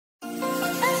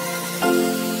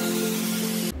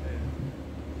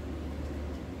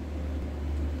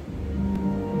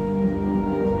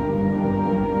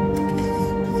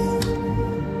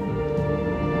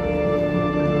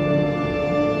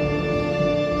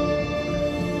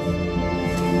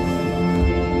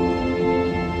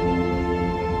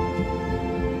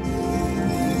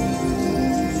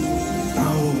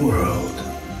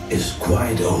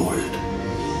quite old.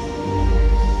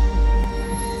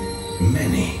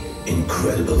 Many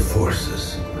incredible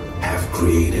forces have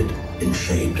created and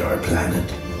shaped our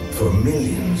planet for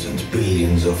millions and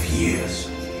billions of years.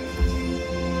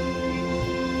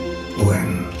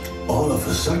 When, all of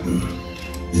a sudden,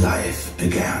 life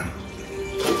began.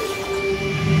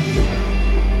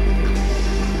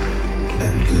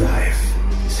 And life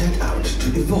set out to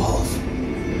evolve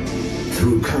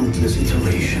through countless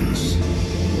iterations,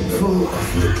 full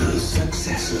of little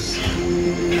successes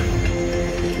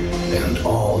and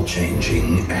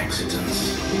all-changing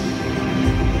accidents.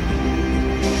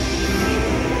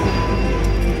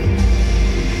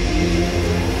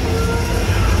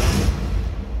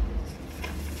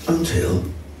 Until,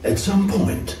 at some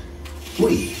point,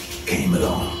 we came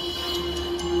along.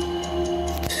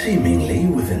 Seemingly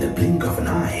within a blink of an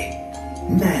eye,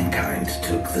 mankind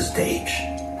took the stage.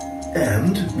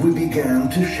 And we began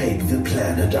to shape the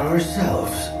planet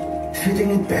ourselves, fitting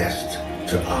it best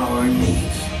to our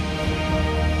needs.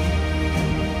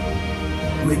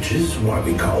 Which is why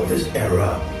we call this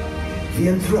era the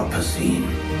Anthropocene,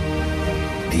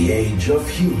 the age of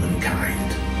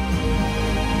humankind.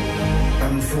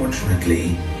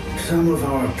 Unfortunately, some of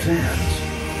our plans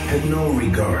had no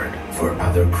regard for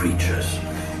other creatures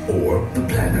or the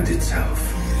planet itself.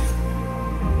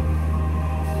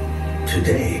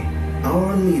 Today,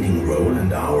 our leading role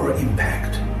and our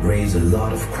impact raise a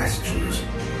lot of questions.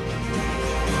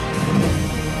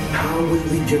 How will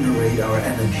we generate our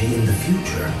energy in the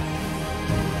future?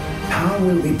 How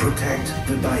will we protect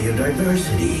the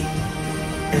biodiversity?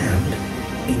 And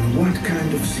in what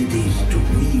kind of cities do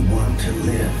we want to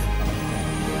live?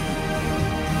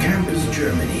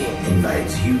 CampusGermany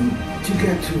invites you to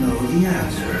get to know the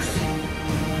answers.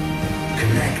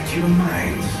 Connect your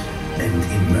minds and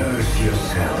immerse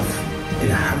yourself in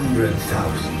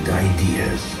 100,000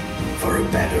 ideas for a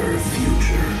better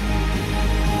future.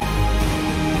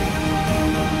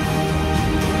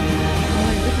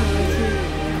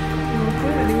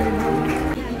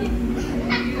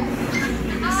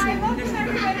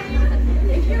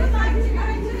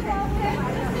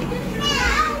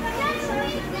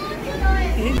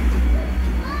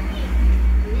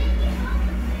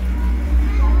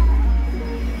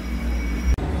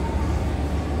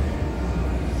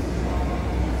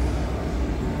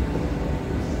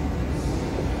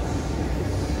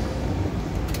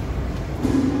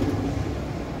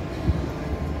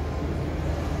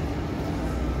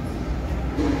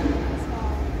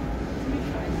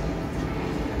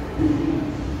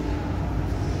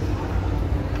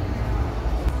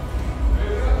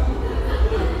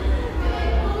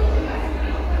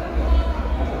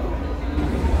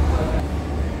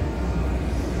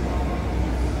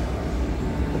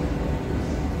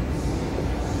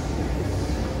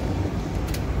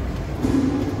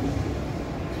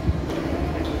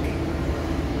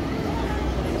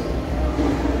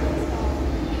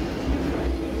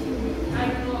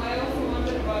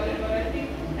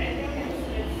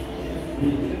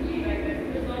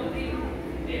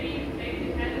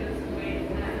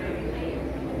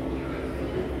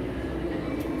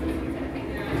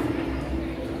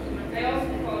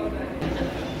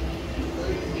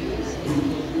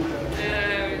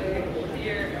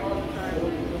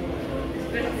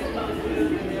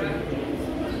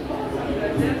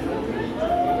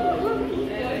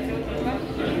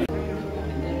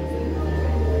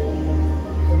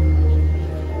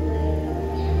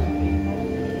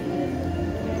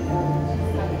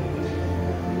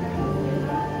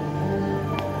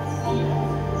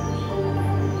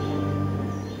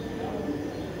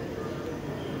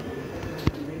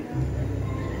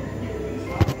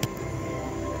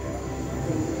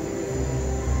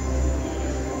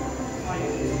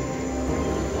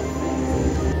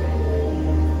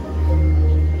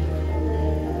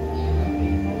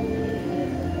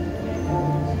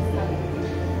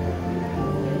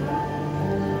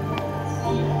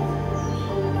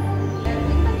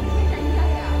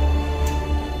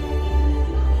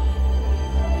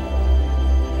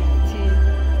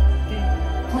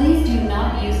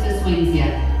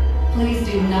 Please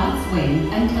do not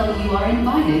swing until you are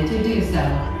invited to do so.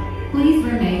 Please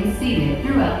remain seated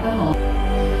throughout the whole...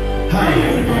 Hi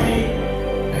everybody,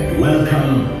 and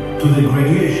welcome to the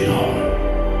graduation hall.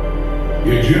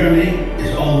 Your journey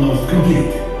is almost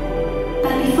complete.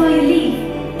 But before you leave,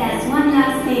 there's one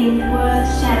last thing worth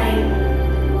sharing.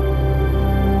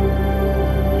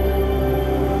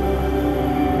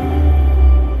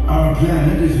 Our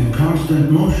planet is in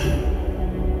constant motion.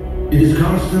 It is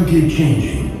constantly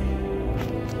changing.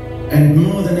 And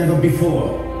more than ever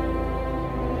before,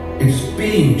 it's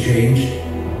being changed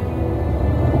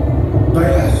by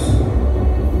us.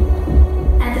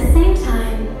 At the same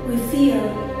time, we feel,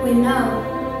 we know,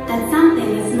 that something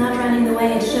is not running the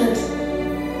way it should.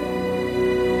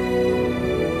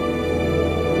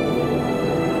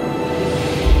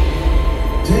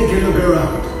 Take a look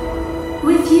around.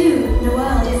 With you, the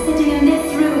world is sitting in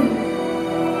this room.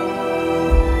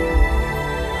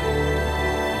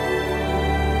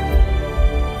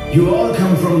 You all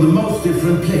come from the most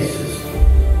different places.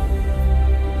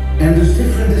 And as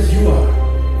different as you are,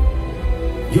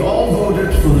 you all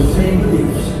voted for the same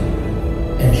beliefs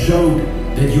and showed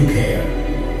that you care.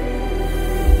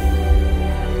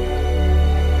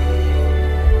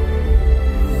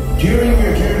 During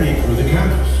your journey through the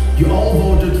campus, you all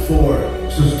voted for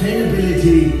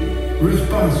sustainability,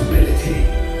 responsibility.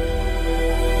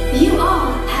 You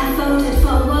all have voted for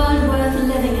a world worth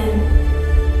living in.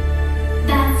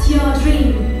 That's your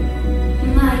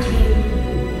dream, my dream.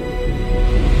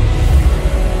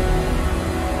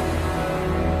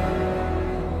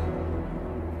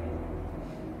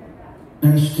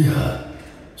 And still,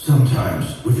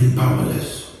 sometimes we feel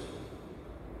powerless.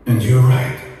 And you're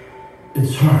right.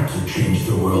 It's hard to change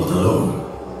the world alone.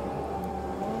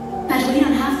 But we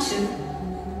don't have to.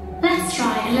 Let's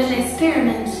try a little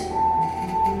experiment.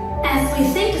 As we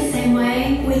think the same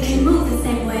way, we can move the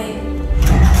same way.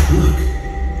 Look,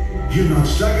 you're not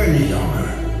stuck any longer.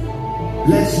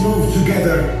 Let's move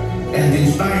together and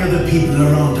inspire the people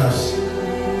around us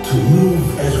to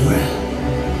move as well.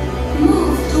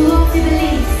 Move towards your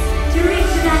beliefs to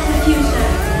reach a better future.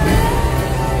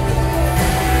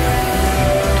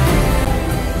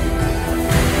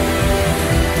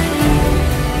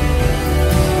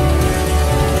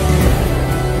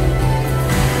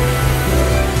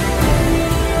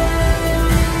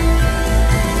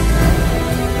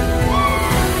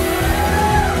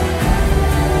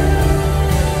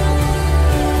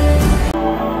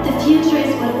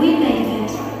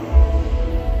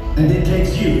 And it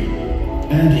takes you,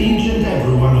 and each and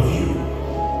every one of you,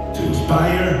 to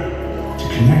inspire, to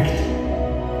connect,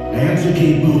 and to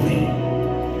keep moving.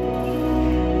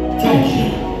 Thank you.